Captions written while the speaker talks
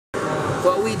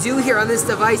What we do here on this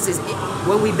device is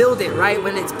when we build it, right,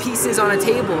 when it's pieces on a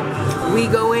table, we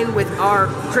go in with our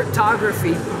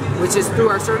cryptography, which is through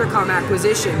our Certicom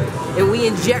acquisition, and we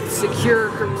inject secure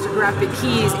cryptographic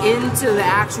keys into the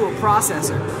actual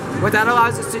processor. What that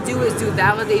allows us to do is do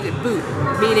validated boot,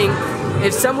 meaning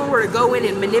if someone were to go in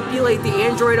and manipulate the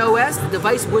Android OS, the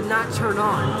device would not turn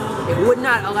on. It would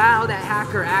not allow that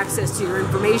hacker access to your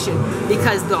information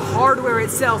because the hardware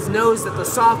itself knows that the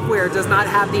software does not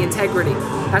have the integrity.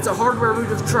 That's a hardware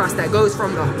root of trust that goes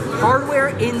from the hardware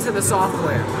into the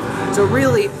software. So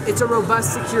really, it's a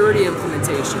robust security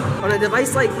implementation. On a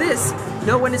device like this,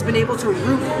 no one has been able to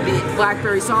root the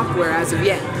BlackBerry software as of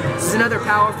yet. This is another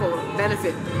powerful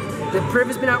benefit. The Priv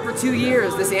has been out for 2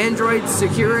 years. This Android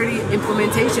security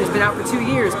implementation has been out for 2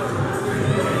 years.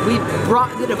 We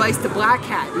brought the device to Black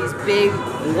Hat, these big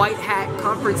white hat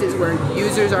conferences where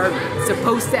users are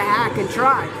supposed to hack and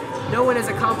try. No one has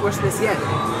accomplished this yet.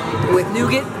 With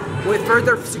NuGet, with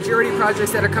further security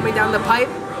projects that are coming down the pipe,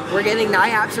 we're getting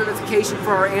NIAP certification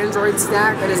for our Android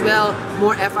stack and as well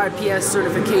more FIPS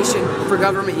certification for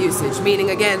government usage, meaning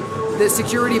again, the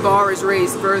security bar is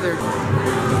raised further.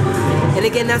 And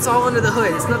again, that's all under the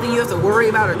hood. It's nothing you have to worry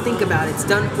about or think about. It's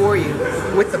done for you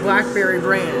with the BlackBerry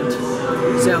brand.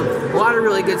 So, a lot of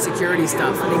really good security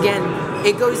stuff. And again,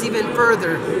 it goes even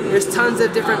further. There's tons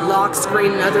of different lock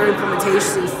screen and other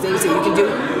implementations, things that you can do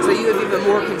so you have even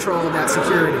more control of that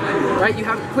security. Right? You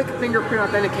have quick fingerprint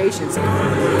authentication. So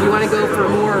if you want to go for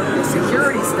more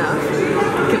security stuff,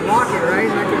 you can lock it, right?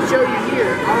 And I can show you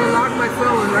here. I'll unlock my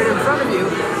phone right in front of you.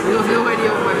 You'll have no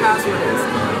idea what my password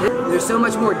is. There's so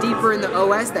much more deeper in the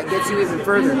OS that gets you even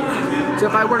further. So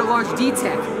if I were to launch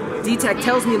DTEC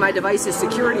tells me my device's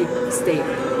security state.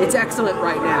 It's excellent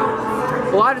right now.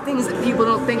 A lot of things that people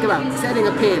don't think about, setting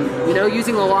a PIN, you know,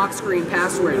 using a lock screen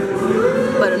password.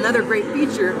 But another great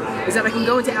feature is that I can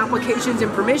go into applications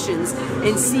and permissions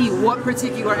and see what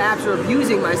particular apps are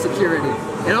abusing my security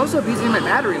and also abusing my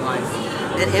battery life.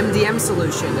 An MDM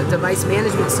solution, a device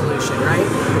management solution, right?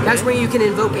 That's where you can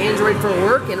invoke Android for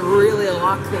work and really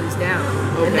lock things down.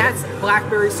 Okay. And that's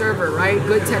BlackBerry server, right?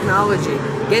 Good technology.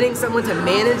 Getting someone to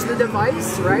manage the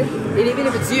device, right? And even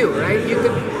if it's you, right? You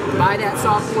could buy that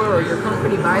software or your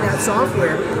company buy that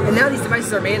software. And now these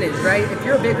devices are managed, right? If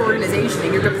you're a big organization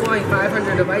and you're deploying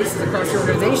 500 devices across your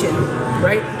organization,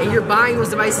 right? And you're buying those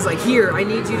devices like, here, I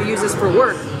need you to use this for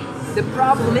work. The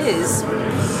problem is,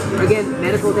 again,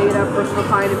 medical data, personal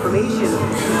client information,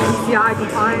 PCI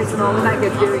compliance and all of that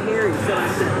gets very hairy. So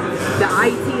at the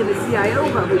IT and the CIO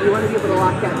level, you want to be able to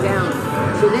lock that down.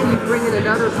 So then you bring in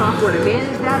another software to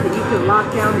manage that you can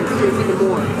lock down and features even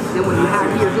more than what you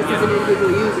have here just as an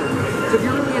individual user. So if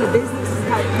you're really in a business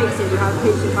type case and you have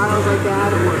patient files like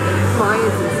that or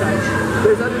clients and such,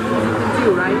 there's other things you can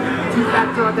do, right?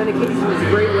 Two-factor authentication is a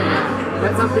great way.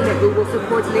 That's something that Google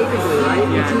supports natively, right?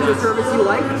 You choose a service you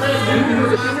like, you can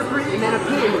use a fingerprint and then a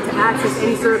PIN to access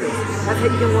any service. That's how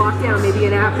you can lock down maybe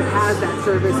an app that has that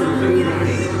service and be in it.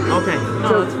 Okay, no,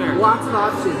 so that's fair. Lots of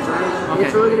options, right? Okay.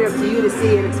 It's really going to be up to you to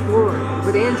see and explore.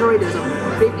 With Android, there's a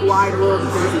big wide world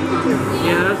of things that you can do.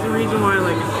 Yeah, that's the reason why,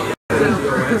 like...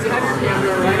 Because you have your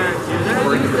camera, right?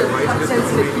 Use the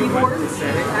touch-sensitive keyboard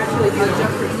actually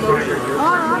adjust the exposure.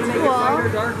 Oh, that's make cool. it lighter,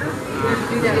 darker. You have to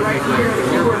do that right here on the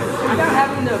keyboard without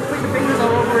having to put your fingers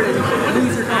all over it and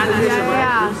lose your composition.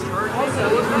 Yeah. Also,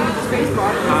 if you use the space bar,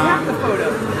 you snap the photo.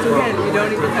 So again, you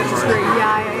don't even touch the screen.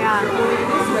 Yeah.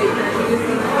 This way, you can actually use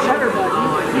the shutter button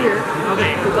here.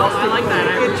 Okay, I like that.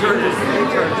 I have charges.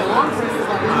 The long presses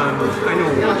I know.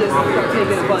 It'll just start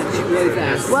taking a bunch really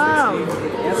fast. Whoa.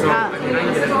 Yep.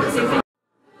 Yeah. This is all the same thing.